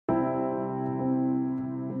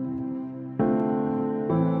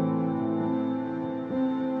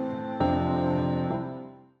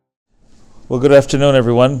Well, good afternoon,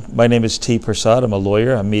 everyone. My name is T. Prasad. I'm a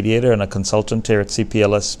lawyer, a mediator, and a consultant here at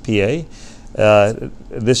CPLS PA.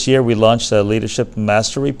 This year, we launched a leadership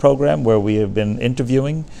mastery program where we have been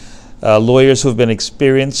interviewing lawyers who have been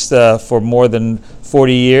experienced for more than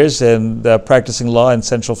 40 years and practicing law in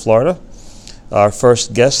Central Florida. Our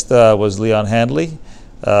first guest was Leon Handley,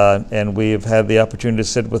 and we've had the opportunity to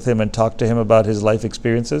sit with him and talk to him about his life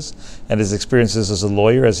experiences and his experiences as a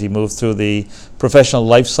lawyer as he moved through the professional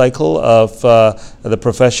life cycle of the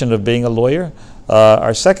profession of being a lawyer.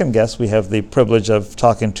 Our second guest we have the privilege of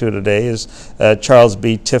talking to today is Charles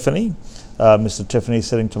B. Tiffany. Mr. Tiffany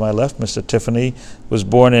sitting to my left. Mr. Tiffany was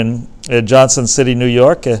born in Johnson City, New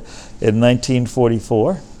York in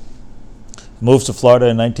 1944. Moved to Florida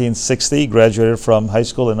in 1960, graduated from high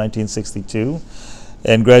school in 1962,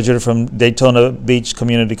 and graduated from Daytona Beach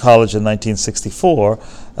Community College in 1964,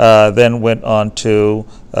 then went on to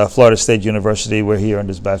Florida State University where he earned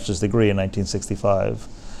his bachelor's degree in 1965.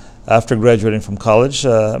 After graduating from college,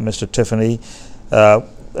 Mr. Tiffany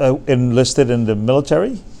enlisted in the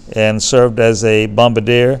military and served as a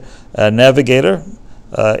bombardier navigator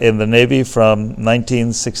in the Navy from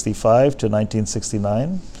 1965 to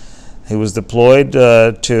 1969. He was deployed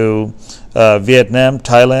to Vietnam,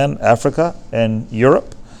 Thailand, Africa, and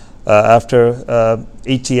Europe. After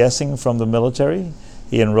ETSing from the military,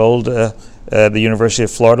 he enrolled at the University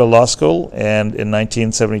of Florida Law School and in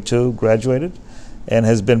 1972 graduated and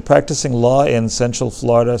has been practicing law in Central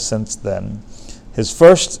Florida since then. His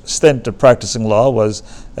first stint of practicing law was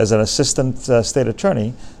as an assistant state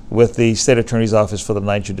attorney with the State Attorney's Office for the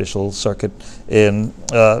Ninth Judicial Circuit in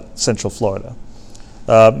Central Florida.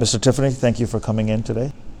 Mr. Tiffany, thank you for coming in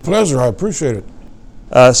today. Pleasure, I appreciate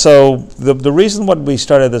it. So the reason why we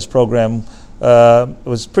started this program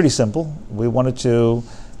was pretty simple. We wanted to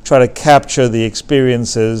try to capture the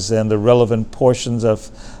experiences and the relevant portions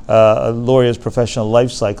of a lawyer's professional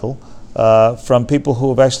life cycle from people who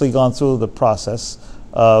have actually gone through the process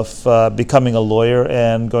of becoming a lawyer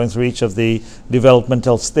and going through each of the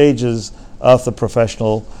developmental stages of the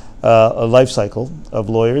professional life cycle of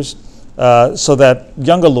lawyers. So that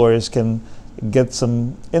younger lawyers can get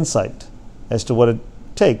some insight as to what it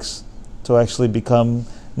takes to actually become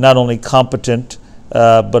not only competent,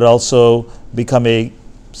 but also become a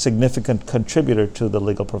significant contributor to the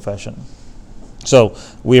legal profession. So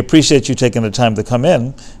we appreciate you taking the time to come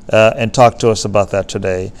in and talk to us about that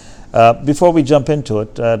today. Before we jump into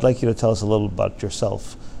it, I'd like you to tell us a little about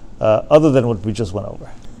yourself, other than what we just went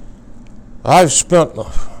over. I've spent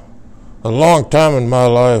a long time in my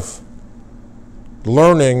life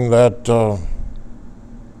learning that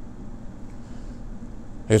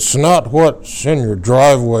it's not what's in your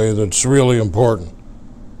driveway that's really important,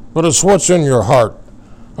 but it's what's in your heart.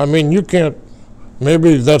 I mean, you can't,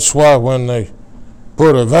 maybe that's why when they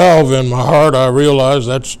put a valve in my heart, I realize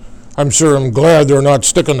I'm glad they're not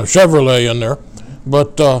sticking a Chevrolet in there,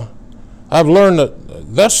 but I've learned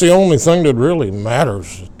that that's the only thing that really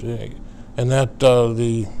matters, and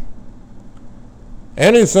that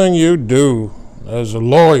anything you do as a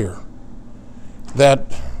lawyer that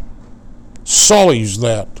sullies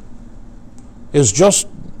that is just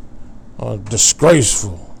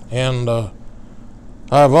disgraceful. And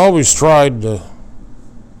I've always tried to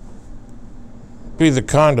be the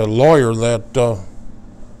kind of lawyer that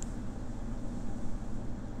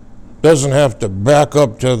doesn't have to back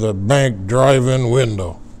up to the bank drive-in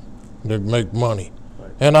window to make money.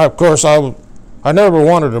 Right. And of course I never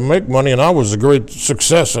wanted to make money, and I was a great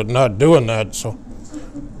success at not doing that, so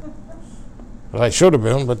I should have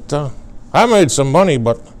been, but I made some money,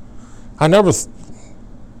 but I never,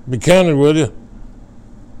 be candid with you,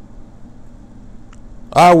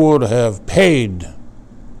 I would have paid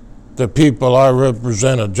the people I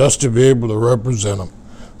represented just to be able to represent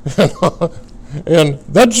them. And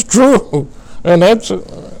that's true, and I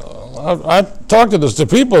talk to this to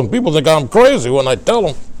people, and people think I'm crazy when I tell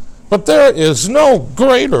them. But there is no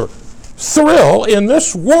greater thrill in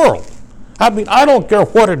this world. I mean, I don't care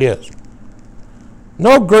what it is.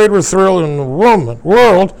 No greater thrill in the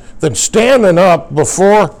world than standing up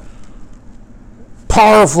before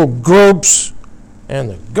powerful groups and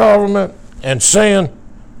the government and saying,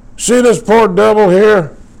 see this poor devil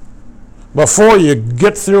here? Before you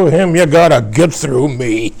get through him, you gotta get through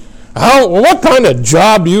me. What kind of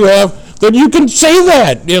job do you have that you can say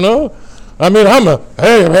that, you know? I mean, I'm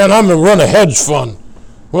gonna run a hedge fund.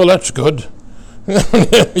 Well, that's good.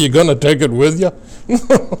 You gonna take it with you?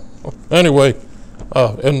 Anyway,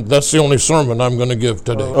 and that's the only sermon I'm gonna give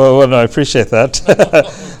today. Oh, well, no, I appreciate that.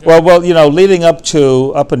 Well, leading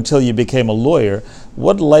up until you became a lawyer,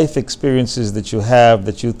 what life experiences that you have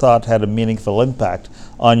that you thought had a meaningful impact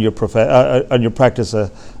on your on your practice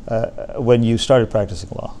when you started practicing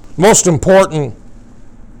law? Most important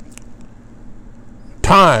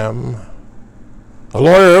time a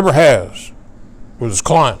lawyer ever has with his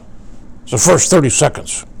client is the first 30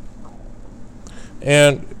 seconds.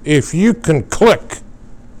 And if you can click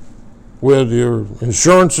with your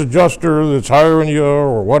insurance adjuster that's hiring you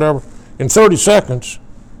or whatever in 30 seconds,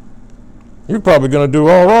 you're probably going to do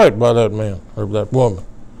all right by that man or that woman.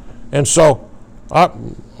 And so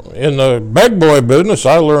in the bag boy business,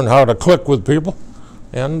 I learned how to click with people,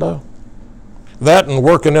 and that and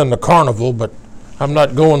working in the carnival, but I'm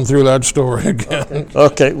not going through that story again.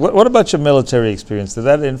 Okay. What about your military experience? Did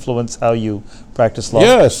that influence how you practice law?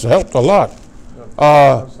 Yes, helped a lot.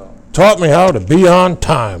 Taught me how to be on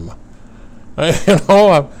time.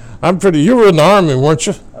 You were in the Army, weren't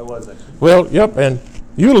you? I was actually. Well, yep, and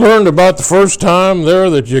you learned about the first time there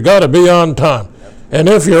that you got to be on time. And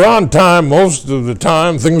if you're on time, most of the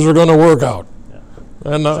time, things are going to work out.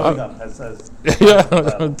 Yeah. And Yeah,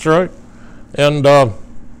 that's right. And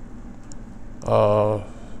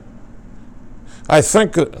I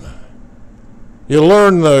think you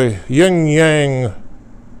learn the yin-yang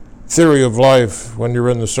theory of life when you're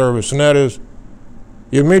in the service, and that is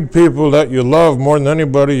you meet people that you love more than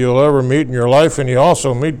anybody you'll ever meet in your life, and you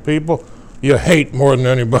also meet people you hate more than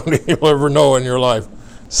anybody you'll ever know in your life.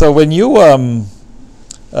 So when you were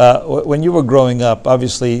growing up,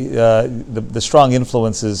 obviously the strong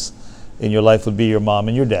influences in your life would be your mom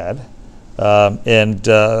and your dad, and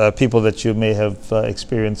people that you may have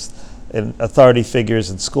experienced in authority figures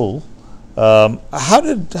in school. How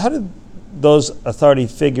did those authority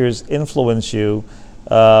figures influence you,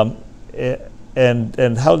 and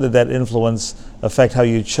how did that influence affect how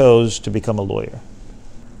you chose to become a lawyer?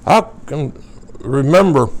 I can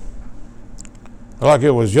remember, like it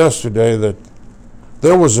was yesterday, that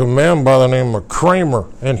there was a man by the name of Kramer,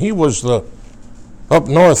 and he was up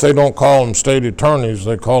north they don't call them state attorneys,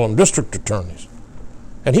 they call them district attorneys.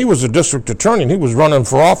 And he was a district attorney, and he was running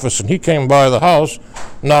for office, and he came by the house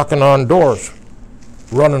knocking on doors,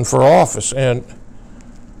 running for office. And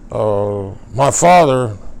my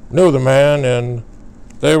father knew the man, and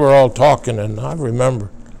they were all talking, and I remember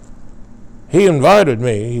he invited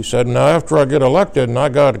me. He said, now after I get elected and I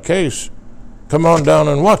got a case, come on down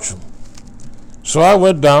and watch him. So I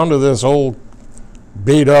went down to this old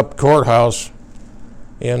beat up courthouse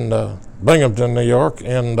in Binghamton, New York,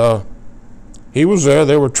 and he was there.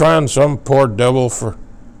 They were trying some poor devil for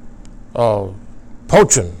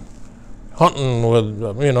poaching, hunting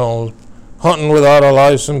without a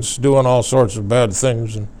license, doing all sorts of bad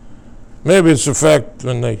things. And maybe it's the fact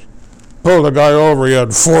when they pulled a guy over, he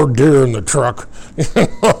had 4 deer in the truck.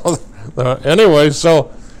 Anyway,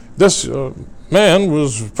 so this man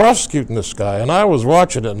was prosecuting this guy, and I was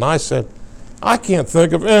watching it, and I said, I can't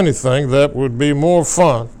think of anything that would be more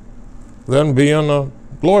fun than being a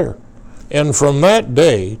lawyer. And from that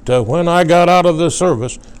day to when I got out of the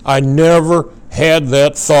service, I never had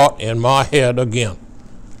that thought in my head again.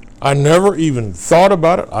 I never even thought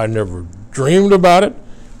about it. I never dreamed about it.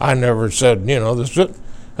 I never said, this is it.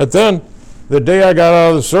 But then, the day I got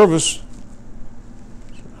out of the service,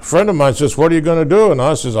 a friend of mine says, what are you going to do? And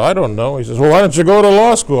I says, I don't know. He says, well, why don't you go to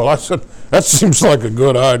law school? I said, that seems like a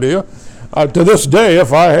good idea. To this day,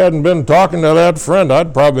 if I hadn't been talking to that friend,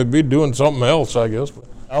 I'd probably be doing something else, I guess.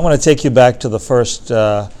 I want to take you back to the first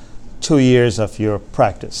 2 years of your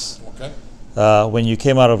practice. Okay. When you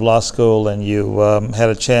came out of law school and you had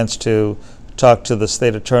a chance to talk to the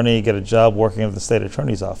state attorney, get a job working at the state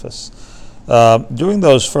attorney's office. During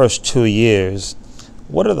those first 2 years,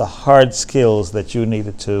 what are the hard skills that you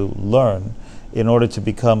needed to learn in order to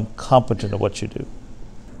become competent at what you do?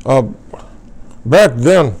 Back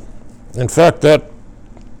then, in fact,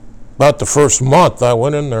 about the first month I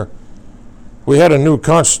went in there, we had a new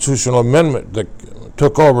constitutional amendment that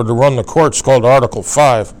took over to run the courts called Article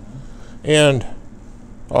 5. And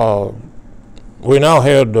we now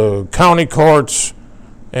had county courts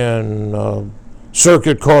and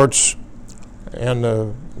circuit courts,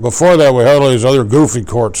 and before that we had all these other goofy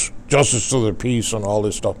courts, justice of the peace and all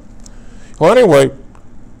this stuff. Well, anyway,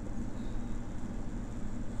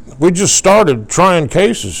 we just started trying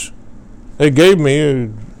cases. They gave me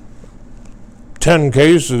 10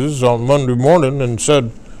 cases on Monday morning and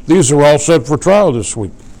said, these are all set for trial this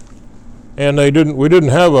week. And we didn't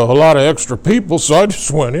have a lot of extra people, so I just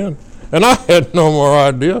went in. And I had no more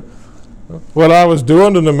idea what I was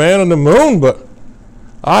doing to the man in the moon, but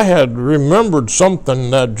I had remembered something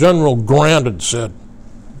that General Grant had said.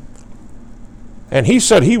 And he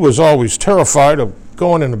said he was always terrified of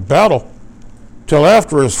going into battle till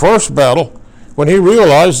after his first battle, when he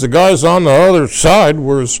realized the guys on the other side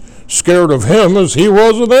were as scared of him as he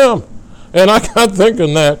was of them. And I got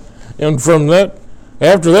thinking that, and from that,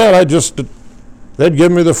 after that, they'd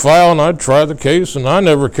give me the file and I'd try the case, and I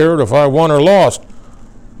never cared if I won or lost.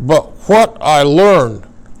 But what I learned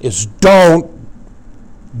is don't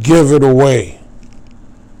give it away.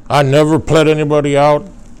 I never pled anybody out.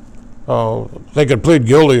 They could plead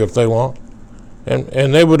guilty if they want.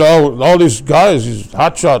 And they would all these guys, these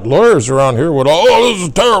hotshot lawyers around here would, oh, this is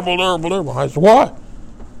terrible, terrible, terrible. I said, why?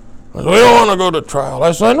 I said, we don't want to go to trial.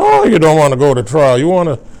 I said, no, you don't want to go to trial. You want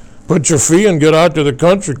to put your fee and get out to the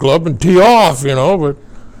country club and tee off, but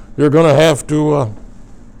you're going to have to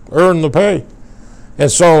earn the pay.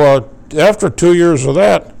 And so after 2 years of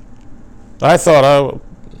that, I thought I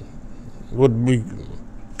would be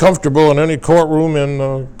comfortable in any courtroom in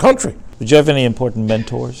the country. Did you have any important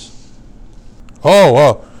mentors?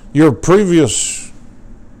 Your previous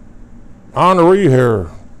honoree here,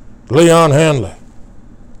 Leon Hanley.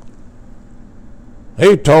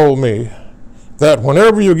 He told me that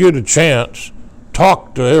whenever you get a chance,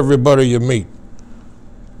 talk to everybody you meet.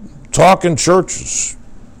 Talk in churches,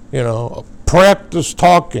 practice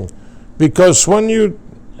talking. Because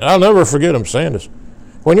I'll never forget him saying this,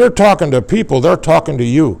 when you're talking to people, they're talking to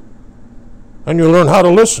you. And you learn how to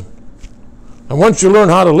listen. And once you learn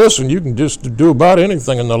how to listen, you can just do about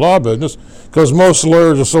anything in the law business, because most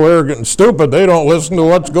lawyers are so arrogant and stupid, they don't listen to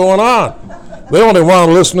what's going on. They only want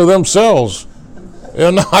to listen to themselves.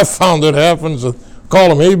 And I found it happens,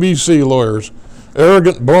 call them ABC lawyers,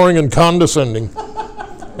 arrogant, boring, and condescending.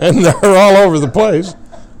 And they're all over the place.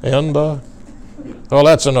 And, well,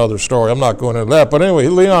 that's another story. I'm not going into that. But anyway,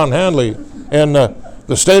 Leon Hanley and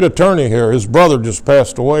the state attorney here, his brother just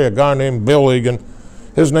passed away, a guy named Bill Egan.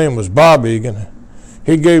 His name was Bob Egan.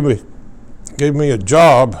 He gave me a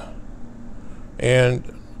job, and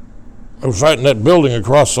I was right in that building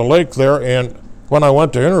across the lake there, and when I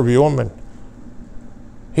went to interview him, and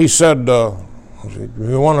he said,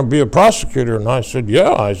 you want to be a prosecutor? And I said, yeah.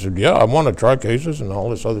 I want to try cases and all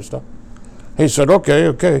this other stuff. He said,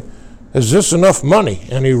 okay. Is this enough money?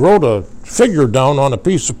 And he wrote a figure down on a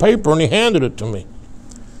piece of paper, and he handed it to me.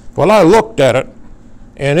 Well, I looked at it,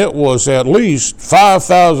 and it was at least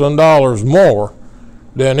 $5,000 more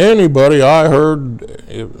than anybody I heard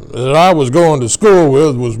that I was going to school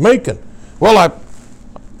with was making. Well, I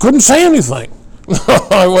couldn't say anything.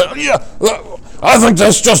 I went, yeah, I think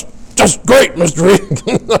that's just great, Mr.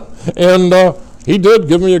 Egan. And he did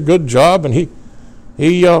give me a good job, and he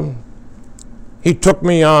took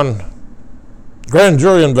me on grand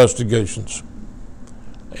jury investigations.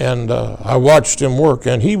 And I watched him work,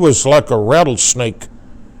 and he was like a rattlesnake.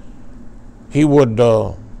 He would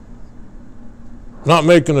not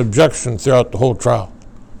make an objection throughout the whole trial.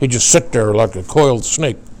 He'd just sit there like a coiled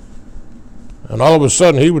snake. And all of a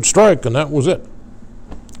sudden, he would strike, and that was it.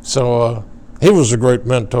 So he was a great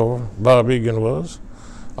mentor, Bob Egan was.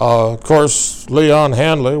 Of course, Leon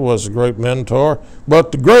Hanley was a great mentor.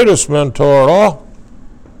 But the greatest mentor of all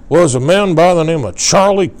was a man by the name of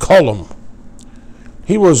Charlie Cullum.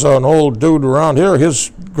 He was an old dude around here.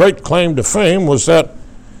 His great claim to fame was that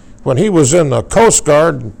when he was in the Coast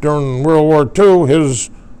Guard during World War II,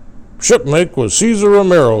 his shipmate was Cesar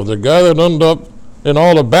Romero, the guy that ended up in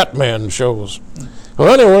all the Batman shows.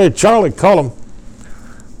 Well, anyway, Charlie Cullum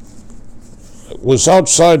was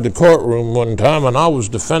outside the courtroom one time, and I was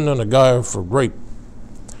defending a guy for rape.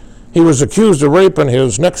 He was accused of raping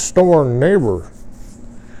his next-door neighbor,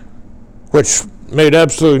 which made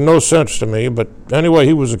absolutely no sense to me, but anyway,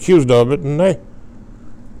 he was accused of it, and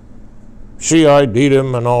she ID'd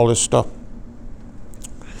him and all this stuff.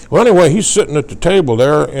 Well, anyway, he's sitting at the table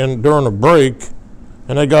there and during a break,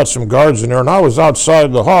 and they got some guards in there, and I was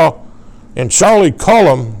outside the hall, and Charlie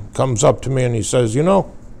Cullum comes up to me and he says,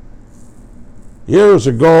 years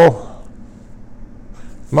ago,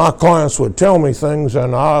 my clients would tell me things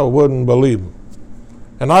and I wouldn't believe them.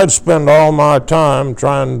 And I'd spend all my time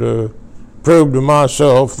trying to prove to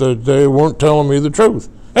myself that they weren't telling me the truth.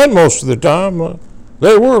 And most of the time,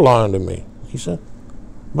 they were lying to me, he said.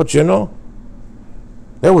 But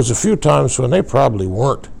there was a few times when they probably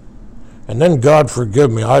weren't. And then, God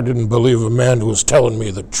forgive me, I didn't believe a man who was telling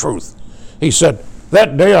me the truth. He said,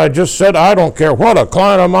 that day I just said, I don't care what a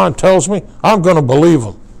client of mine tells me, I'm going to believe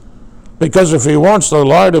him. Because if he wants to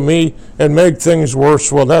lie to me and make things worse,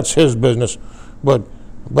 well, that's his business. But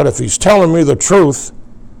if he's telling me the truth,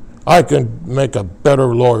 I can make a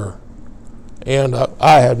better lawyer. And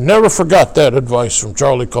I had never forgot that advice from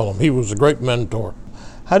Charlie Cullum. He was a great mentor.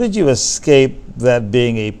 How did you escape that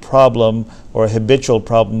being a problem or a habitual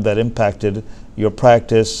problem that impacted your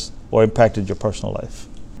practice or impacted your personal life?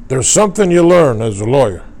 There's something you learn as a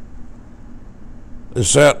lawyer.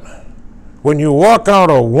 Is that when you walk out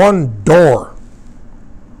of one door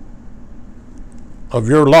of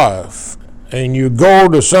your life and you go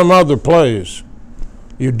to some other place,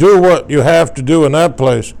 you do what you have to do in that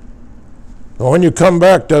place. And when you come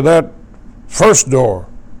back to that first door,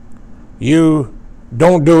 you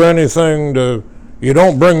don't do anything you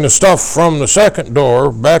don't bring the stuff from the second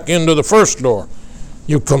door back into the first door.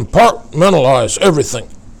 You compartmentalize everything.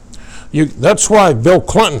 That's why Bill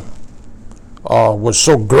Clinton was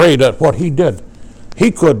so great at what he did.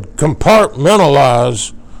 He could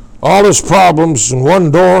compartmentalize all his problems in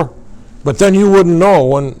one door, but then you wouldn't know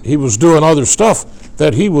when he was doing other stuff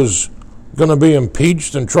that he was going to be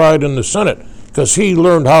impeached and tried in the Senate, because he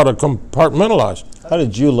learned how to compartmentalize. How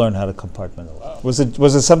did you learn how to compartmentalize? Was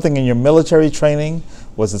it something in your military training?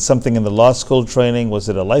 Was it something in the law school training? Was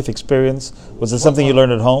it a life experience? Was it something you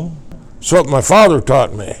learned at home? It's what my father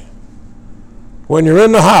taught me. When you're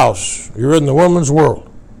in the house, you're in the woman's world.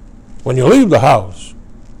 When you leave the house,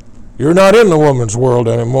 you're not in the woman's world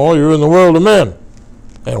anymore, you're in the world of men.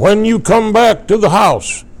 And when you come back to the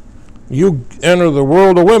house, you enter the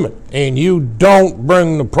world of women, and you don't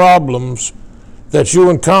bring the problems that you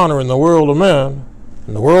encounter in the world of men,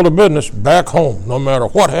 in the world of business, back home, no matter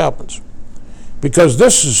what happens. Because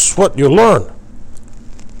this is what you learn.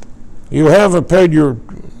 You haven't paid you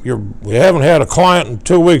haven't had a client in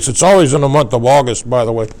 2 weeks. It's always in the month of August, by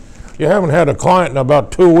the way. You haven't had a client in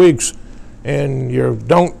about 2 weeks, and you're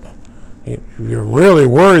really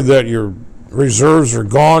worried that your reserves are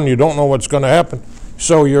gone. You don't know what's going to happen.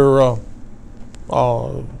 So you're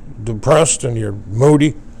depressed and you're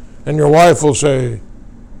moody, and your wife will say,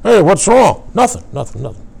 "Hey, what's wrong?" Nothing.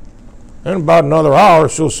 And about another hour,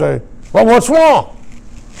 she'll say, "Well, what's wrong?"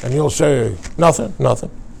 And you'll say, "Nothing."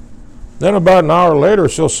 Then about an hour later,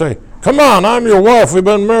 she'll say, "Come on, I'm your wife. We've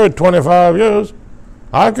been married 25 years.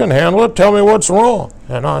 I can handle it. Tell me what's wrong."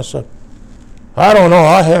 And I said, "I don't know.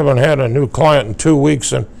 I haven't had a new client in 2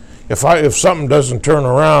 weeks, and if something doesn't turn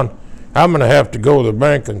around, I'm going to have to go to the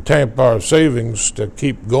bank and tamp our savings to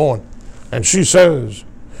keep going." And she says,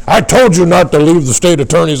 "I told you not to leave the state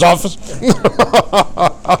attorney's office."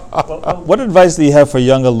 What advice do you have for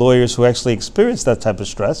younger lawyers who actually experience that type of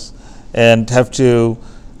stress and have to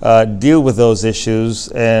deal with those issues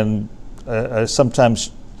and are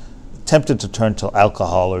sometimes tempted to turn to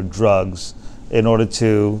alcohol or drugs in order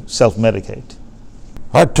to self-medicate?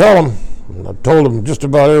 I tell them, and I told them just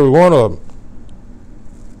about every one of them,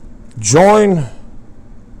 join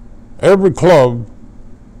every club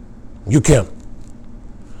you can.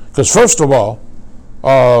 Because first of all,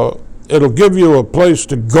 it'll give you a place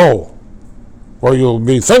to go where you'll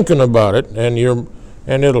be thinking about it, and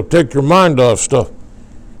it'll take your mind off stuff.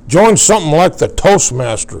 Join something like the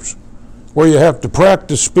Toastmasters, where you have to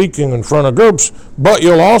practice speaking in front of groups, but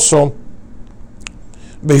you'll also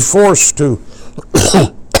be forced to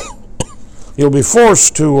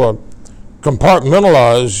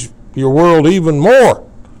compartmentalize your world even more.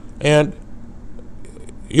 And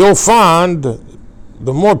you'll find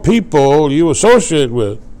the more people you associate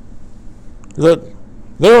with, that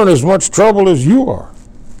they're in as much trouble as you are.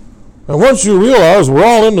 And once you realize we're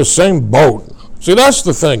all in the same boat, see, that's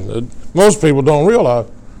the thing that most people don't realize.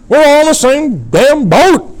 We're all in the same damn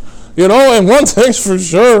boat, and one thing's for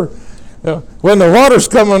sure, when the water's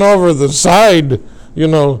coming over the side,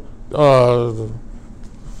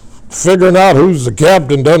 figuring out who's the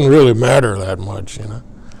captain doesn't really matter that much,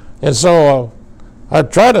 And so I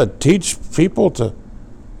try to teach people to,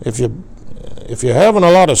 if you're having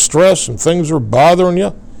a lot of stress and things are bothering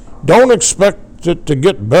you, don't expect it to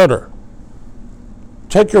get better.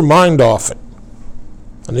 Take your mind off it.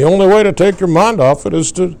 And the only way to take your mind off it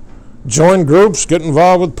is to join groups, get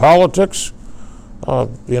involved with politics,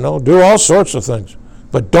 do all sorts of things.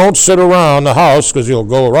 But don't sit around the house, because you'll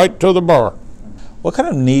go right to the bar. What kind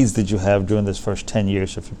of needs did you have during this first 10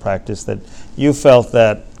 years of your practice that you felt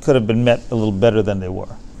that could have been met a little better than they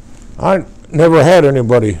were? I never had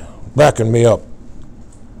anybody backing me up.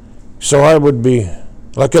 So I would be,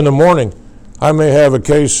 like in the morning, I may have had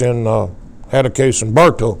a case in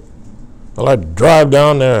Bartow. Well, I'd drive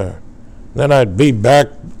down there, then I'd be back,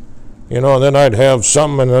 and then I'd have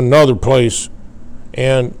something in another place,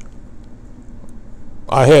 and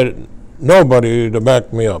I had nobody to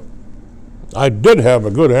back me up. I did have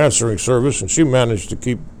a good answering service, and she managed to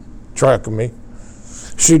keep track of me.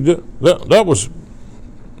 She did.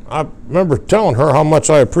 I remember telling her how much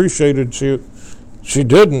I appreciated she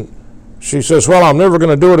didn't. She says, "Well, I'm never going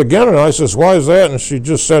to do it again." And I says, "Why is that?" And she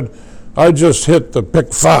just said, "I just hit the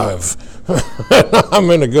pick 5." I'm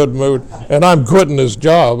in a good mood, and I'm quitting this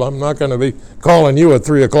job. I'm not going to be calling you at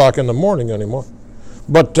 3 o'clock in the morning anymore.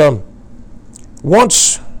 But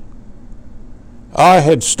once I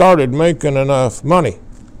had started making enough money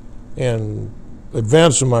and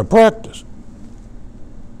advancing my practice,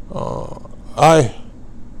 I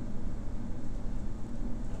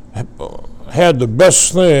had the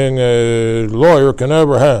best thing a lawyer can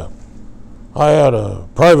ever have. I had a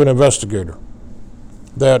private investigator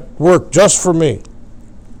that worked just for me.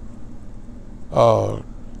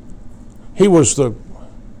 He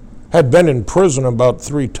had been in prison about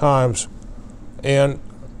 3 times, and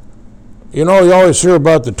you know, you always hear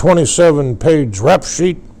about the 27-page rap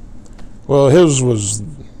sheet. Well, his was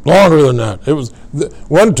longer than that. It was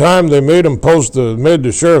one time they made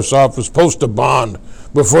the sheriff's office post a bond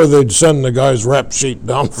before they'd send the guy's rap sheet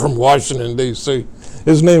down from Washington, D.C.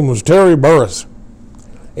 His name was Terry Burris,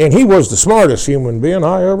 and he was the smartest human being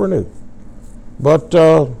I ever knew. But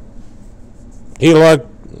he liked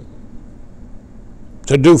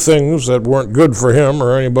to do things that weren't good for him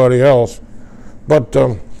or anybody else. But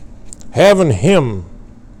having him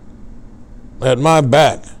at my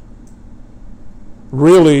back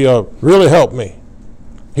really helped me.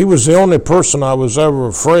 He was the only person I was ever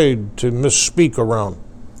afraid to misspeak around.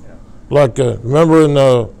 Yeah. Like, remember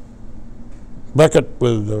in Beckett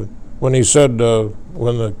when he said,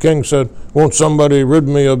 when the king said, "Won't somebody rid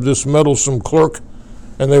me of this meddlesome clerk?"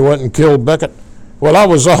 And they went and killed Beckett. Well, I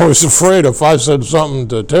was always afraid if I said something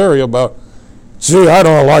to Terry about, "Gee, I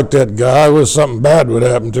don't like that guy. I wish something bad would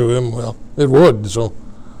happen to him." Well, it would, so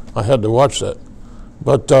I had to watch that.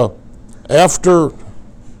 But after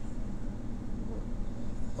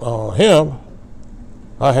him,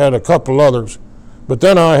 I had a couple others. But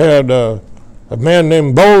then I had a man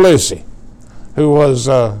named Bo Lacey, who was,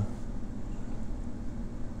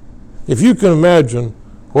 if you can imagine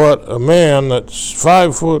what a man that's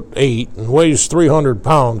 5'8" and weighs 300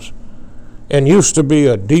 pounds and used to be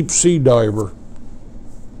a deep sea diver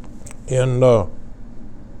and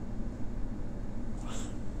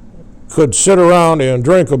could sit around and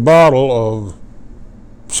drink a bottle of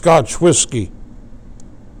Scotch whiskey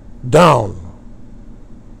down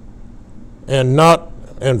and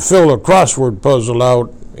fill a crossword puzzle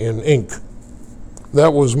out in ink.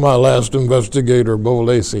 That was my last investigator, Bo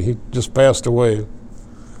Lacey. He just passed away.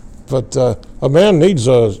 But a man needs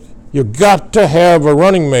you got to have a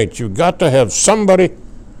running mate. You got to have somebody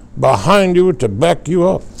behind you to back you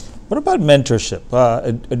up. What about mentorship?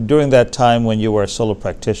 During that time when you were a solo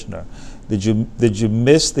practitioner, did you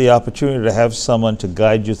miss the opportunity to have someone to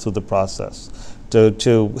guide you through the process,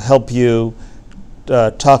 to help you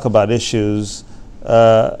talk about issues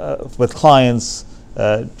with clients,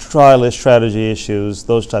 trial strategy issues,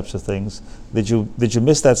 those types of things? Did you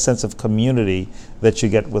miss that sense of community that you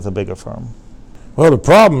get with a bigger firm? Well, the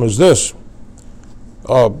problem is this.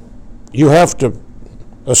 You have to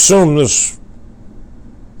assume this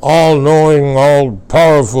all-knowing,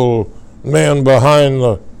 all-powerful man behind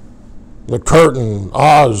the curtain,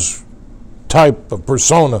 Oz type of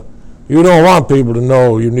persona. You don't want people to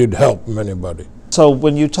know you need help from anybody. So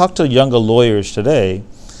when you talk to younger lawyers today,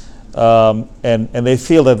 and they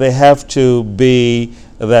feel that they have to be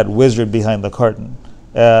that wizard behind the curtain,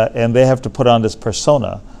 and they have to put on this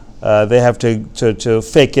persona, they have to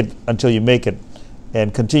fake it until you make it,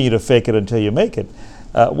 and continue to fake it until you make it.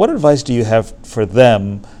 What advice do you have for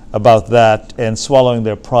them about that and swallowing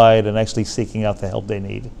their pride and actually seeking out the help they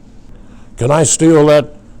need? Can I steal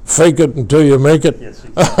that? Fake it until you make it? Yes,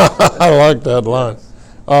 you I like that line.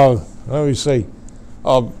 Let me see.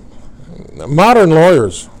 Modern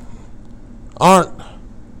lawyers aren't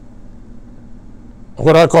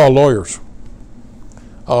what I call lawyers.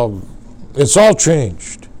 It's all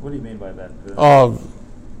changed. What do you mean by that?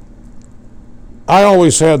 I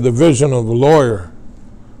always had the vision of a lawyer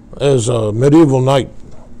as a medieval knight,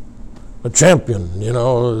 a champion,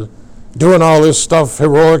 doing all this stuff,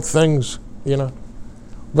 heroic things,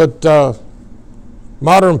 But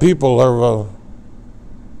modern people are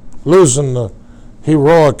losing the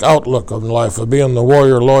heroic outlook of life, of being the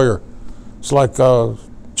warrior lawyer. It's like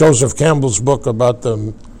Joseph Campbell's book about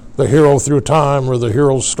the hero through time, or the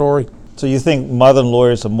hero's story. So you think modern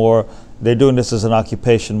lawyers they're doing this as an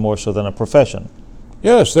occupation more so than a profession?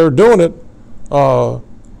 Yes, they're doing it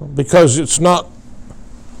because it's not,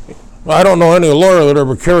 I don't know any lawyer that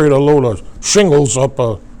ever carried a load of shingles up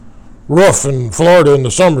a roof in Florida in the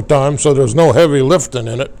summertime, so there's no heavy lifting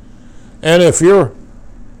in it. And if you're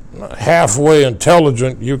halfway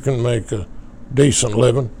intelligent, you can make a decent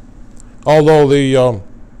living. Although the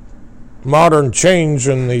modern change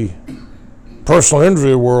in the personal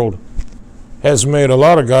injury world has made a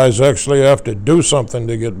lot of guys actually have to do something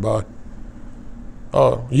to get by.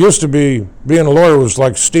 Used to be, being a lawyer was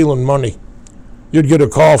like stealing money. You'd get a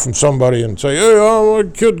call from somebody and say, hey, my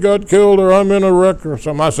kid got killed, or I'm in a wreck or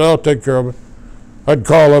something. I said, I'll take care of it. I'd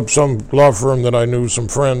call up some law firm that I knew, some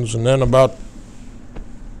friends, and then about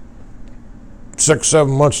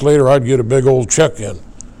 6-7 months later, I'd get a big old check in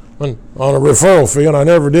on a referral fee, and I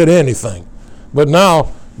never did anything. But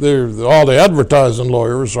now, all the advertising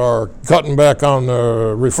lawyers are cutting back on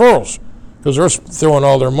referrals because they're throwing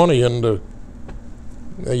all their money into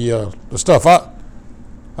the stuff.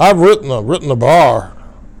 I've written a bar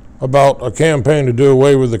about a campaign to do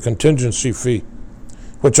away with the contingency fee,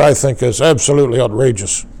 which I think is absolutely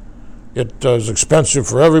outrageous. It is expensive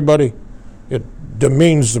for everybody. It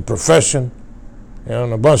demeans the profession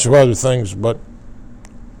and a bunch of other things. But,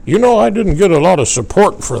 I didn't get a lot of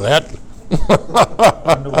support for that.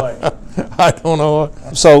 Why? I don't know.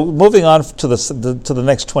 So moving on to the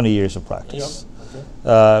next 20 years of practice.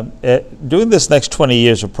 Yep. Okay. During this next 20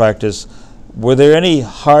 years of practice, were there any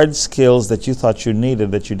hard skills that you thought you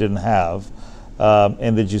needed that you didn't have,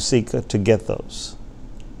 and did you seek to get those?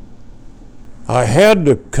 I had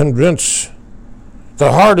to convince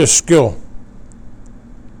the hardest skill,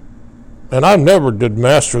 and I never did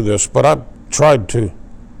master this, but I tried to,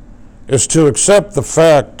 is to accept the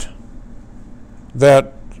fact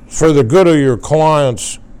that for the good of your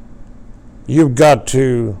clients, you've got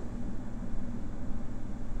to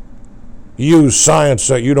use science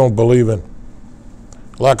that you don't believe in.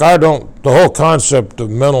 Like the whole concept of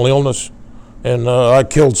mental illness, and I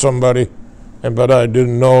killed somebody, but I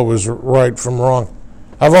didn't know it was right from wrong.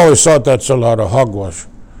 I've always thought that's a lot of hogwash.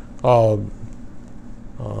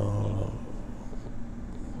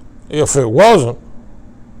 If it wasn't,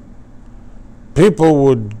 people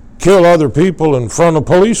would kill other people in front of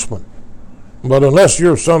policemen. But unless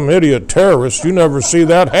you're some idiot terrorist, you never see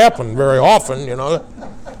that happen very often,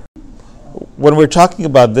 When we're talking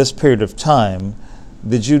about this period of time,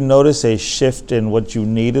 did you notice a shift in what you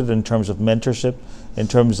needed in terms of mentorship, in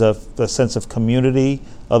terms of the sense of community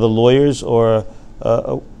of the lawyers, or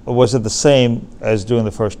was it the same as during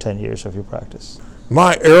the first 10 years of your practice?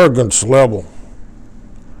 My arrogance level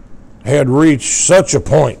had reached such a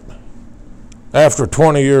point after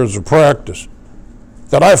 20 years of practice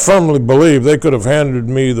that I firmly believe they could have handed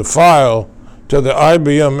me the file to the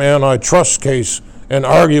IBM antitrust case and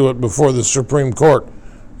argue it before the Supreme Court,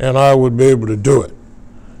 and I would be able to do it.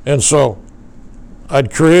 And so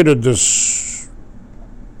I'd created this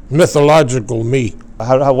mythological me.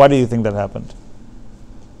 Why do you think that happened?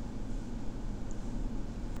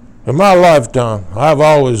 In my lifetime, I've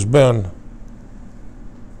always been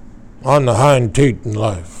on the hind teat in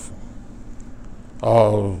life.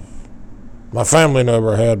 My family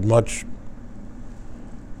never had much.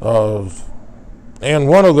 And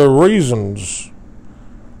one of the reasons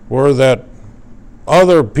were that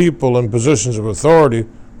other people in positions of authority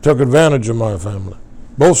took advantage of my family,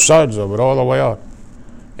 both sides of it, all the way out.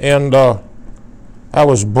 And I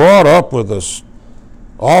was brought up with this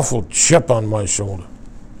awful chip on my shoulder,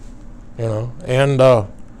 and the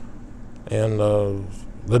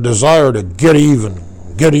desire to get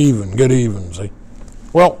even, see?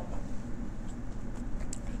 Well,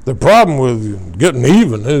 the problem with getting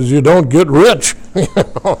even is you don't get rich.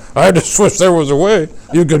 I just wish there was a way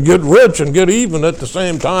you could get rich and get even at the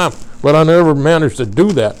same time, but I never managed to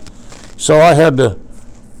do that. So I had to,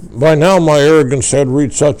 by now my arrogance had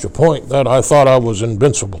reached such a point that I thought I was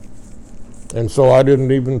invincible. And so I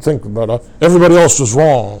didn't even think about it. Everybody else was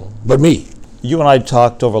wrong but me. You and I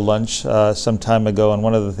talked over lunch some time ago, and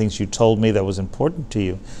one of the things you told me that was important to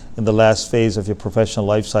you in the last phase of your professional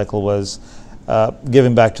life cycle was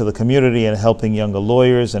giving back to the community and helping younger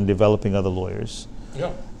lawyers and developing other lawyers.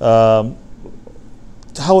 Yeah.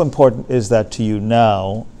 How important is that to you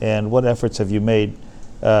now, and what efforts have you made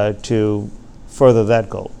to further that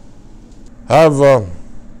goal? I've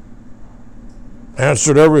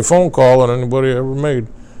answered every phone call that anybody ever made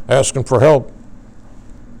asking for help.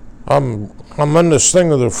 I'm in this thing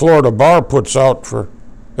that the Florida Bar puts out for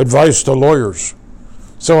advice to lawyers.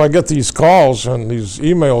 So I get these calls and these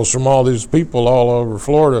emails from all these people all over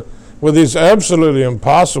Florida with these absolutely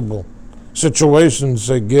impossible situations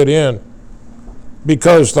they get in,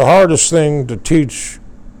 because the hardest thing to teach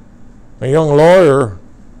a young lawyer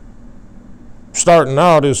starting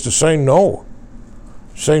out is to say no.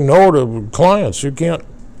 Say no to clients. You can't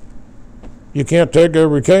take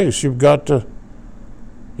every case. You got to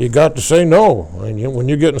say no. And when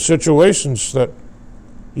you get in situations that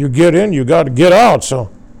you get in, you got to get out. So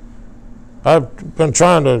I've been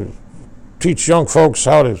trying to teach young folks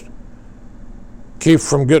how to keep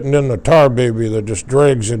from getting in the tar baby that just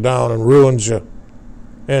drags you down and ruins you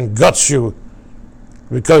and guts you,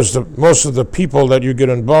 because most of the people that you get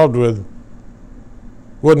involved with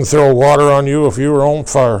wouldn't throw water on you if you were on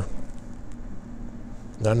fire.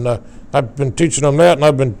 And I've been teaching them that,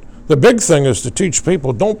 and the big thing is to teach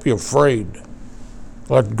people, don't be afraid.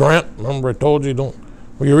 Like Grant, remember I told you,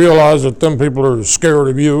 when you realize that them people are as scared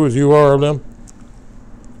of you as you are of them,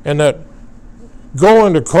 and that go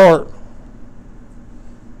into court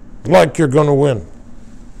like you're going to win,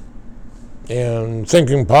 and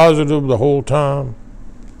thinking positive the whole time.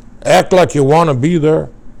 Act like you want to be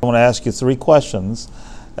there. I want to ask you 3 questions,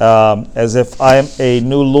 as if I'm a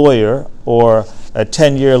new lawyer or a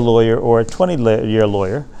 10-year lawyer or a 20-year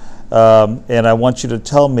lawyer, and I want you to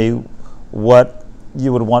tell me what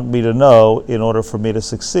you would want me to know in order for me to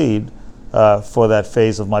succeed for that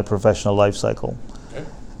phase of my professional life cycle. Okay.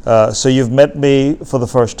 So you've met me for the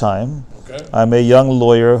first time. Okay. I'm a young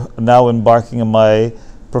lawyer now embarking on my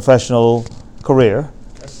professional career,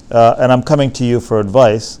 and I'm coming to you for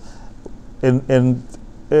advice. In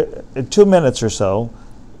 2 minutes or so,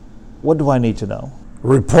 what do I need to know?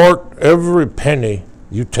 Report every penny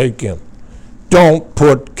you take in. Don't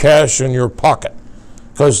put cash in your pocket,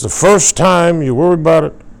 because the first time you worry about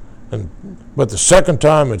it, but the second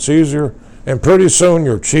time it's easier, and pretty soon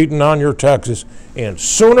you're cheating on your taxes, and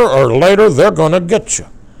sooner or later they're going to get you,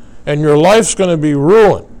 and your life's going to be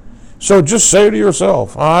ruined. So just say to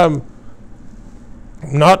yourself, I'm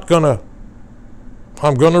going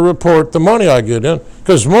to report the money I get in,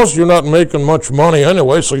 because most of you are not making much money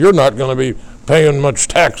anyway, so you're not going to be paying much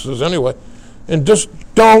taxes anyway. And just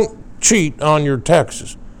don't cheat on your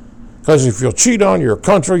taxes, because if you'll cheat on your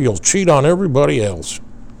country, you'll cheat on everybody else.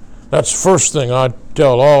 That's the first thing I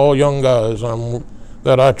tell all young guys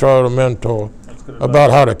that I try to mentor about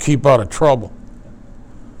how to keep out of trouble.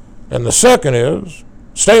 And the second is,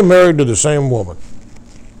 stay married to the same woman.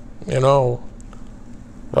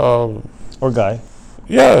 Or guy.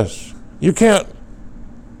 Yes, you can't,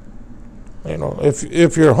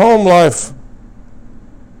 if your home life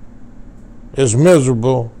is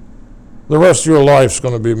miserable, the rest of your life's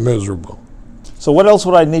going to be miserable. So what else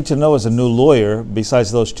would I need to know as a new lawyer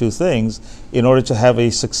besides those 2 things in order to have a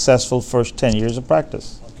successful first 10 years of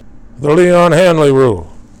practice? The Leon Hanley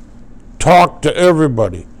rule. Talk to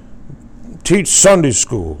everybody. Teach Sunday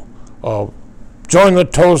school. Join the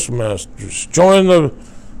Toastmasters. Join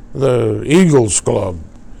the Eagles Club.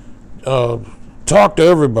 Talk to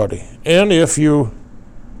everybody. And if you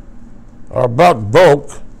are about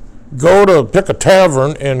broke, pick a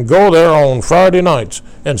tavern and go there on Friday nights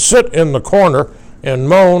and sit in the corner and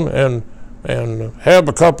moan and have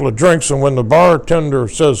a couple of drinks, and when the bartender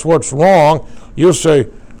says, "What's wrong?" you say,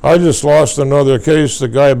 "I just lost another case. The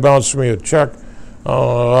guy bounced me a check.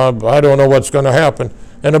 I don't know what's going to happen."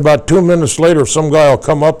 And about 2 minutes later, some guy will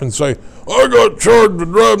come up and say, "I got charged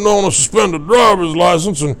with driving on a suspended driver's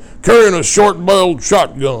license and carrying a short-barreled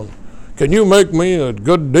shotgun. Can you make me a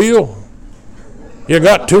good deal? You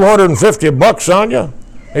got $250 on you?"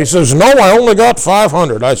 He says, "No, I only got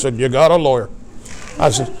 $500. I said, "You got a lawyer."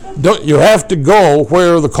 I said, "You have to go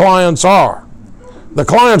where the clients are. The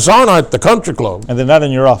clients aren't at the country club." And they're not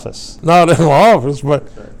in your office. Not in my office,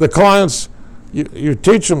 but the clients, you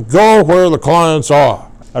teach them, go where the clients are.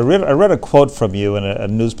 I read a quote from you in a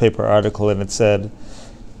newspaper article, and it said,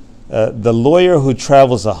 "The lawyer who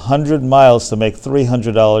travels 100 miles to make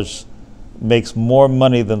 $300 makes more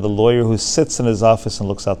money than the lawyer who sits in his office and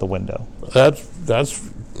looks out the window." That's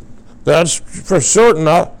for certain.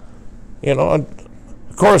 Of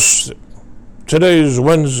course, today's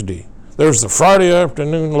Wednesday. There's the Friday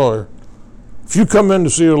afternoon lawyer. If you come in to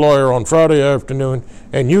see a lawyer on Friday afternoon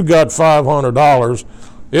and you got $500,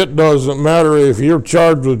 it doesn't matter if you're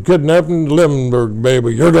charged with kidnapping the Limburg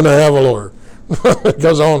baby, you're going to have a lawyer.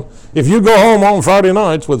 Because if you go home on Friday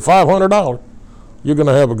nights with $500, you're going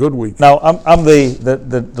to have a good week. Now, I'm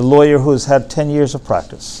the lawyer who's had 10 years of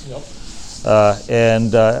practice. Yep.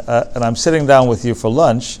 And I'm sitting down with you for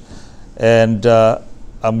lunch, and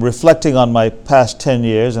I'm reflecting on my past 10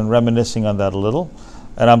 years and reminiscing on that a little.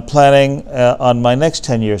 And I'm planning on my next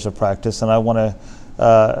 10 years of practice, and I want to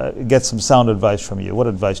get some sound advice from you. What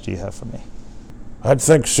advice do you have for me? I'd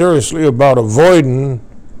think seriously about avoiding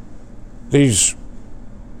these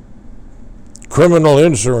criminal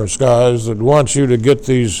insurance guys that want you to get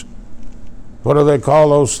these, what do they call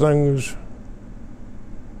those things?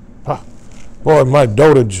 Boy, my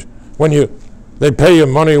dotage. They pay you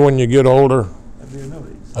money when you get older.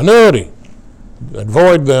 Annuity.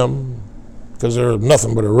 Avoid them, because they're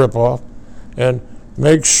nothing but a ripoff. And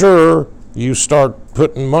make sure you start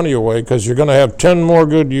putting money away, because you're going to have 10 more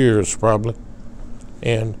good years probably.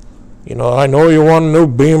 And, you know, I know you want a new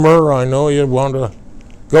Beamer, I know you want to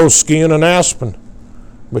go skiing in Aspen,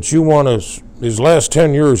 but you want to, these last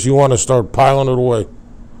 10 years, you want to start piling it away.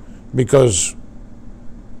 Because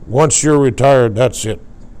once you're retired, that's it.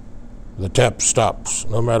 The tap stops,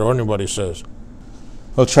 no matter what anybody says.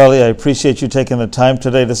 Well, Charlie, I appreciate you taking the time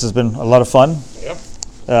today. This has been a lot of fun. Yep.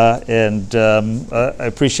 I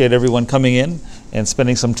appreciate everyone coming in and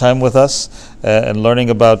spending some time with us and learning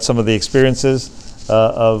about some of the experiences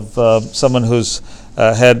of someone who's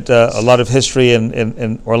had a lot of history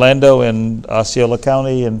in Orlando and Osceola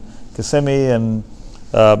County and Kissimmee and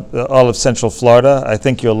all of Central Florida. I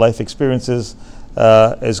think your life experiences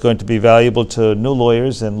is going to be valuable to new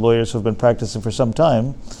lawyers and lawyers who've been practicing for some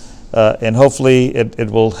time. And hopefully it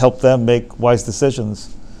will help them make wise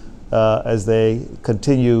decisions as they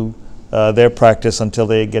continue their practice until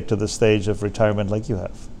they get to the stage of retirement like you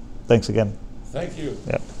have. Thanks again. Thank you.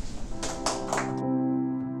 Yeah.